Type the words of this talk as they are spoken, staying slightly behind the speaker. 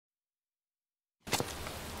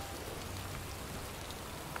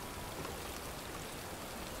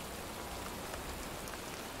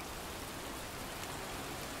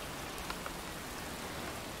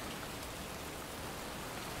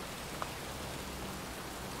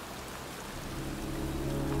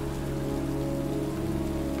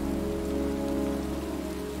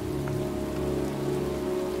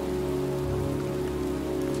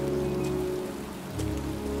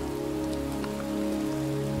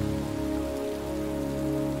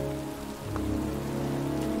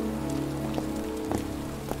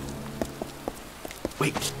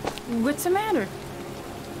Wait. What's the matter?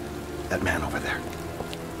 That man over there.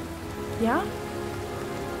 Yeah?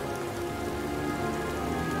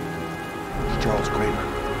 It's Charles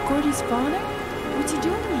Kramer. Gordy's father? What's he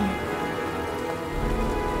doing here?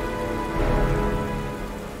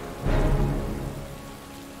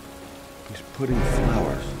 He's putting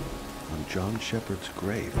flowers on John Shepard's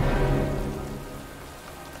grave.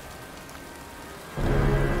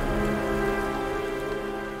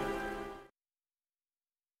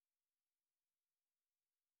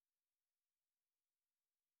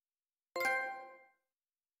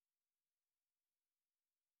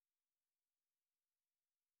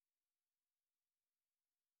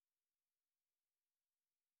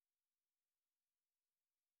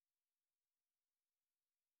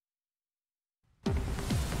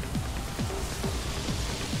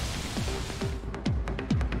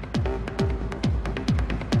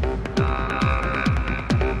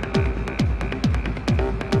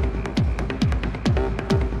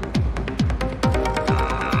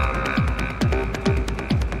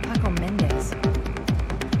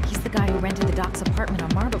 Apartment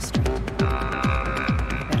on Marble Street. You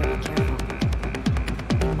better be careful.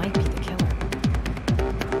 He might be the killer.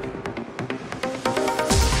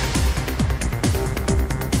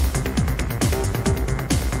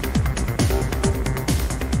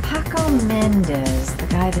 Paco Mendez, the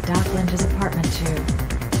guy that Doc lent his apartment to.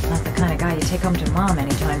 Not the kind of guy you take home to Mom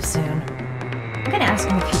anytime soon. I'm gonna ask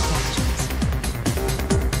him a few questions.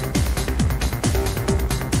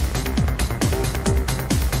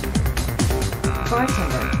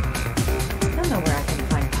 Bartender. He'll know where I can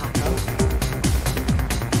find Paco.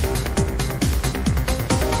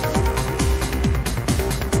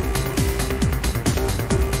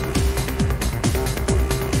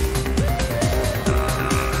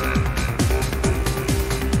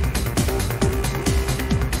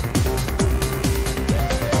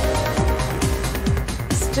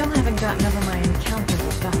 Still haven't gotten over my encounter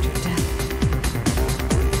with Dr. Death.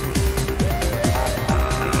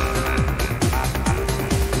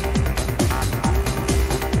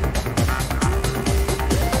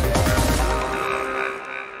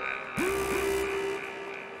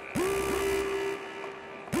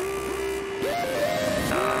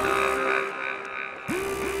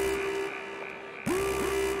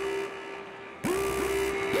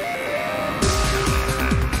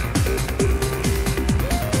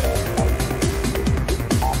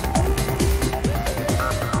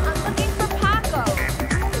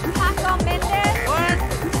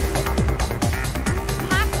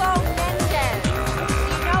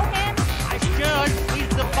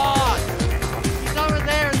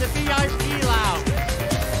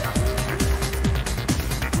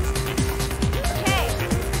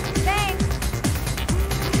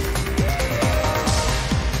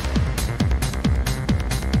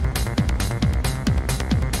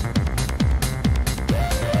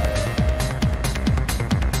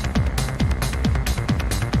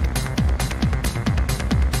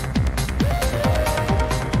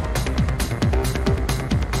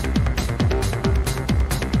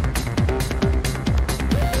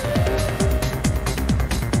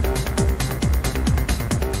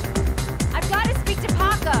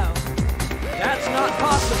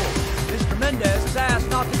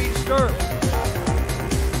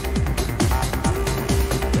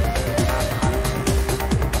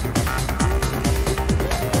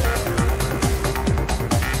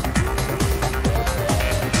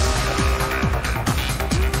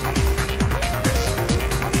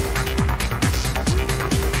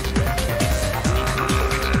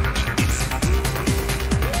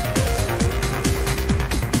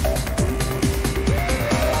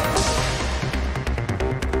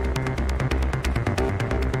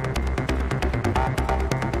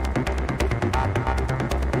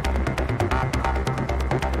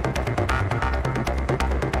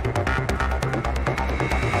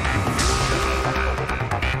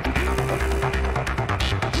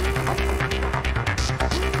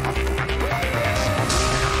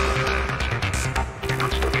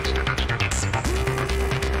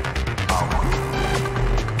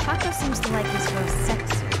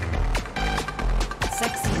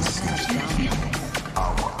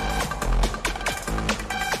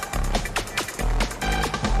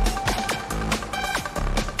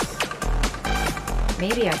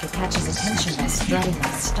 Maybe I could catch his attention by strutting my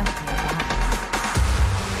stuff nearby.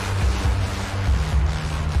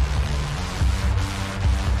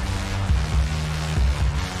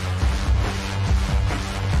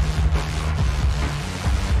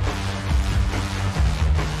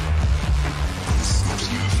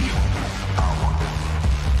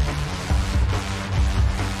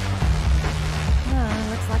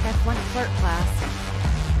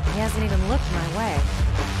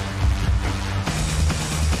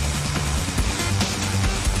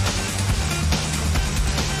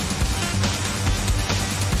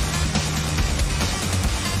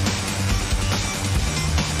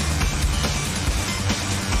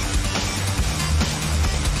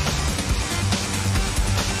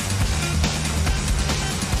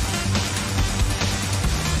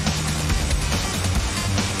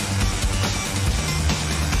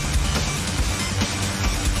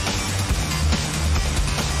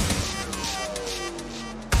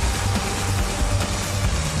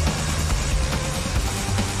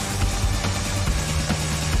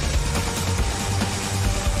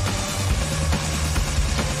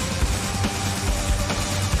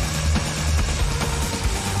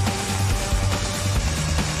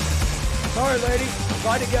 Sorry, lady.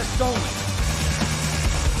 Tried to get stolen.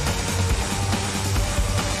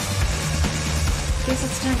 Guess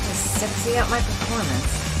it's time to sexy up my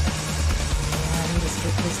performance. All I need is a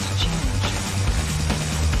good place to change.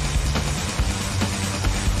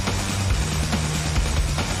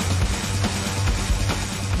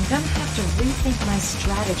 I'm gonna have to rethink my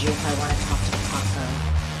strategy if I want to talk to Paco.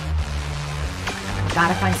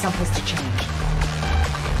 Gotta find someplace to change.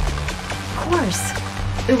 Of course!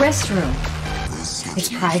 The restroom. It's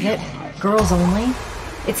private, girls only.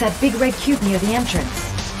 It's that big red cube near the entrance.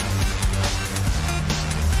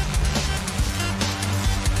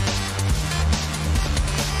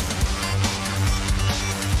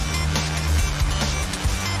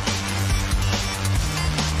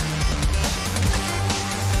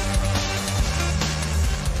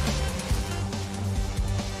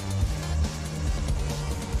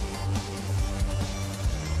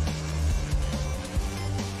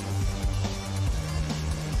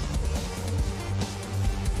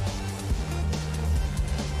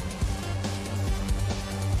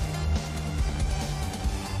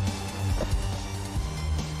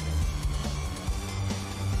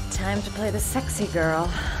 Time to play the sexy girl.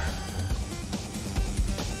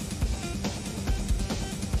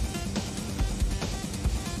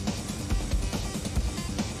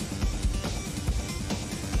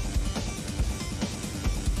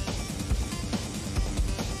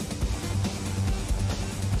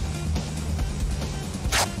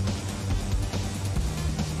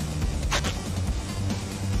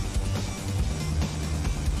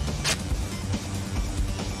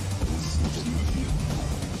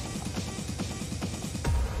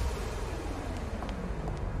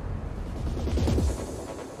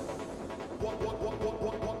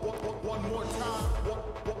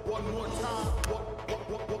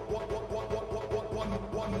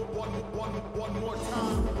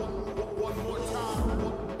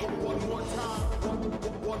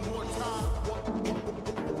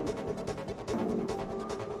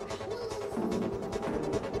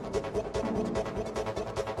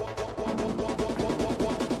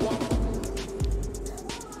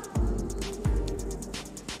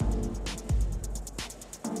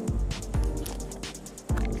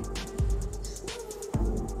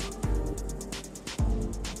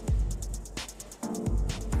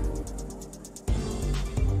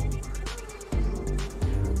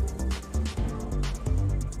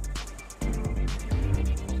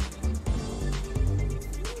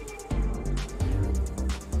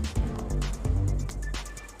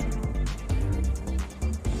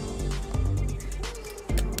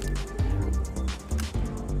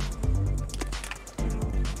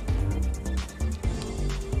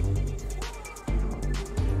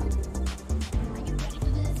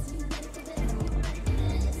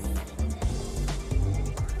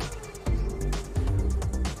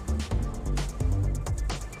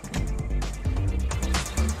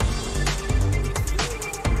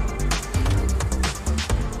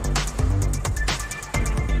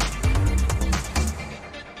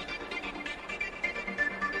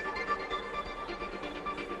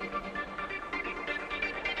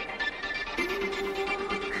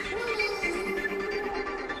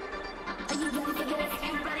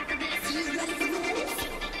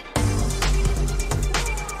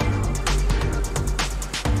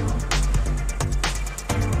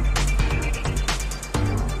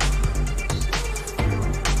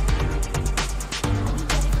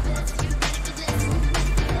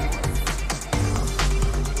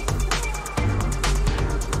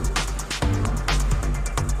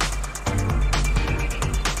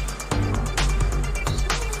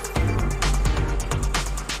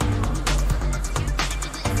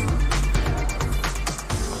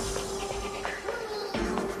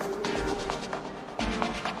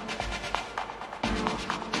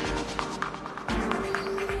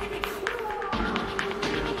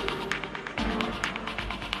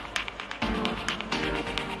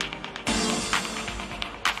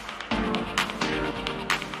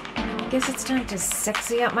 Guess it's time to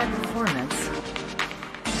sexy up my performance.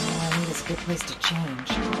 All I need is a good place to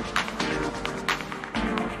change.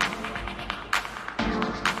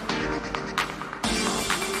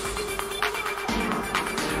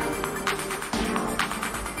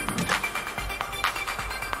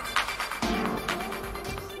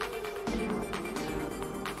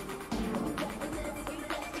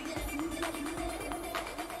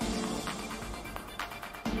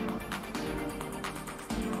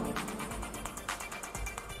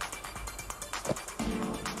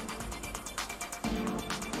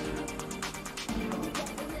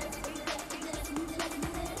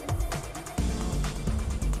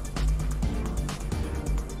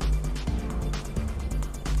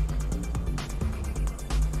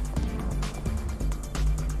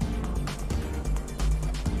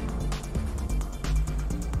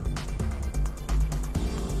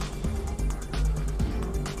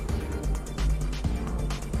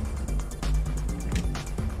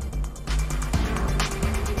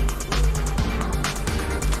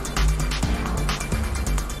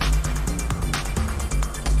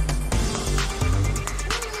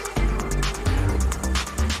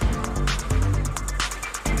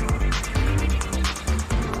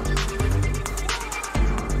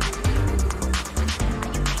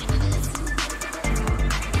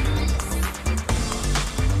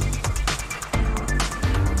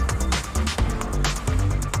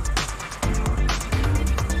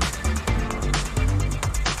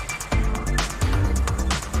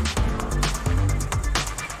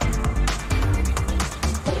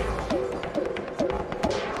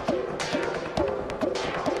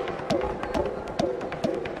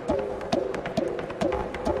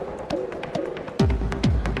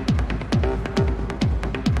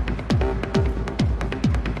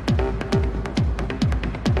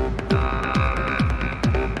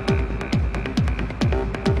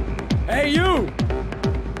 you!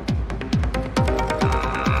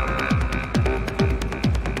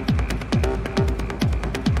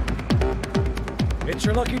 It's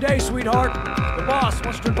your lucky day, sweetheart. The boss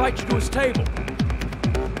wants to invite you to his table.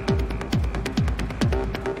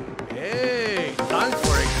 Hey, thanks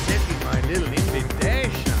for accepting my little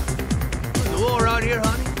invitation. You new around here,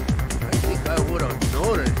 honey? I think I would have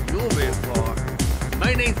noticed you before.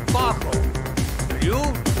 My name's Paco. Are you?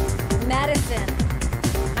 Madison.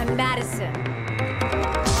 I'm Madison. I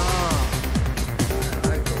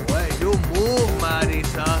like the way you move,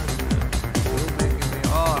 Marisa. You're making me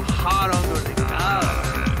all hot under the collar.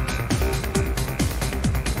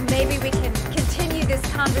 Maybe we can continue this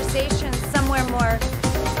conversation somewhere more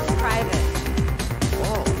private.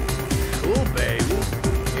 Oh, cool, baby.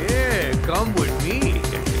 Yeah, come with me.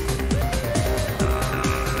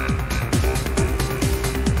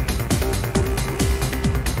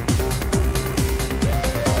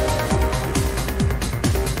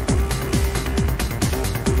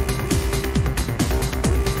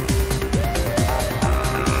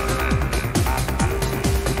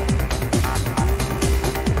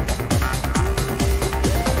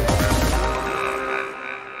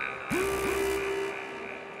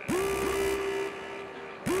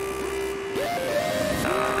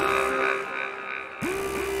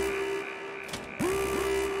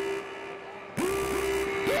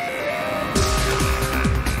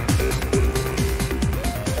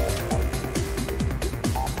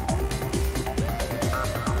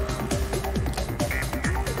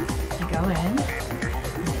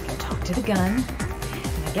 Gun,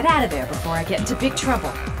 and I get out of there before I get into big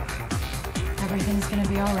trouble. Everything's gonna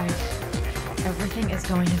be all right. Everything is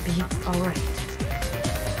going to be all right.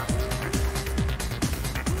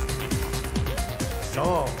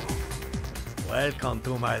 So, welcome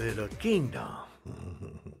to my little kingdom.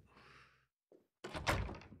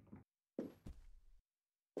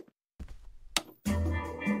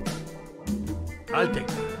 I'll take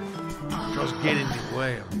that. Just get in the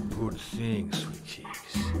way of good things, sweet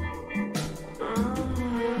cheeks.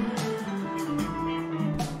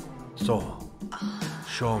 So,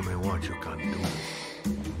 show me what you can do.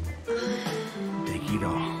 Take it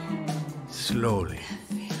all. Slowly.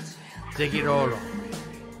 Take it all on.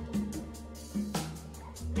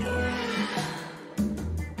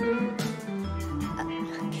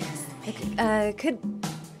 Could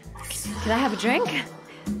I have a drink?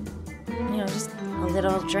 You know, just a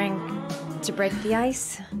little drink to break the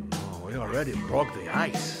ice. Oh, we already broke the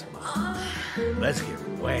ice. Let's get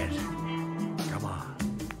wet. Come on.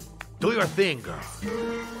 Do your thing, girl.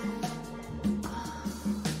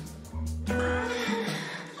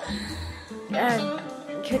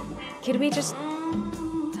 Could we just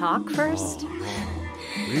talk first? Oh, no.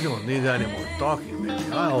 We don't need any more talking, baby.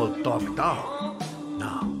 I'll talk now.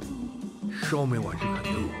 Now, show me what you can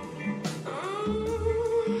do.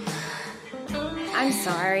 I'm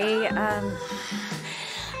sorry. I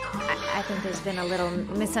think there's been a little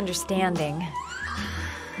misunderstanding.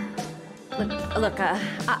 Look,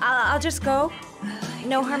 I'll just go.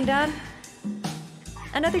 No harm done.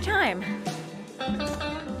 Another time.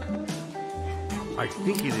 I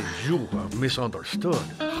think it is you who have misunderstood.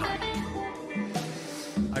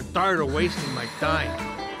 I'm tired of wasting my time.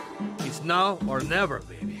 It's now or never,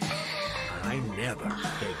 baby. And I never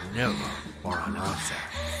take never for an answer.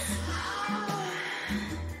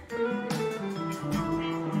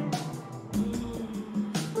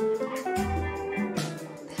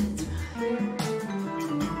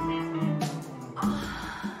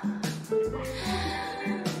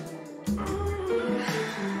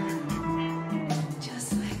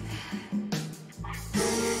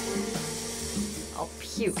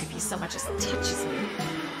 Puke if he so much as touches me.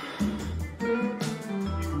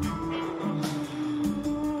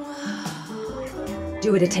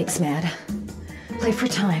 Do what it takes, Mad. Play for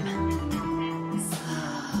time.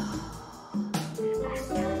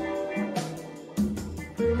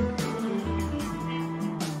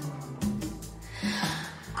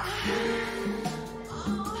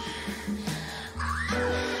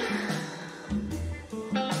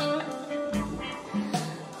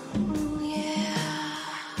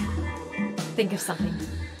 Think of something.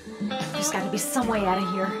 There's got to be some way out of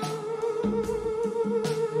here.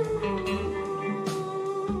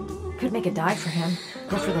 Could make a dive for him.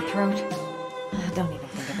 Go for the throat. Don't even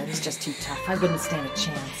think of it. He's just too tough. I wouldn't stand a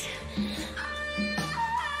chance.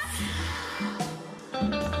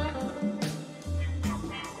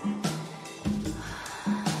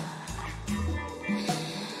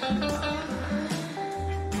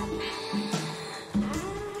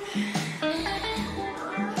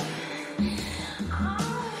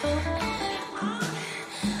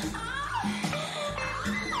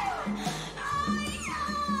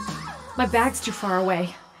 My bag's too far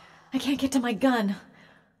away. I can't get to my gun.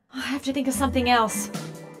 I have to think of something else.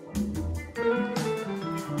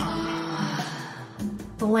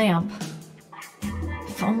 The lamp.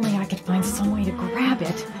 If only I could find some way to grab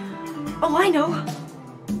it. Oh, I know!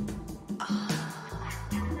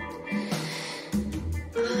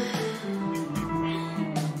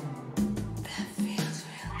 That feels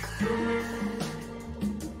real good.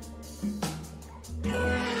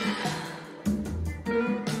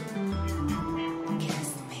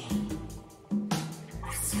 Kiss me.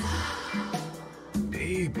 Slow.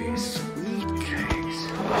 Baby, sweet cakes.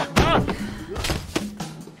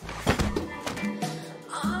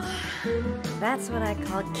 That's what I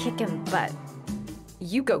call kicking butt.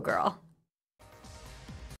 You go, girl.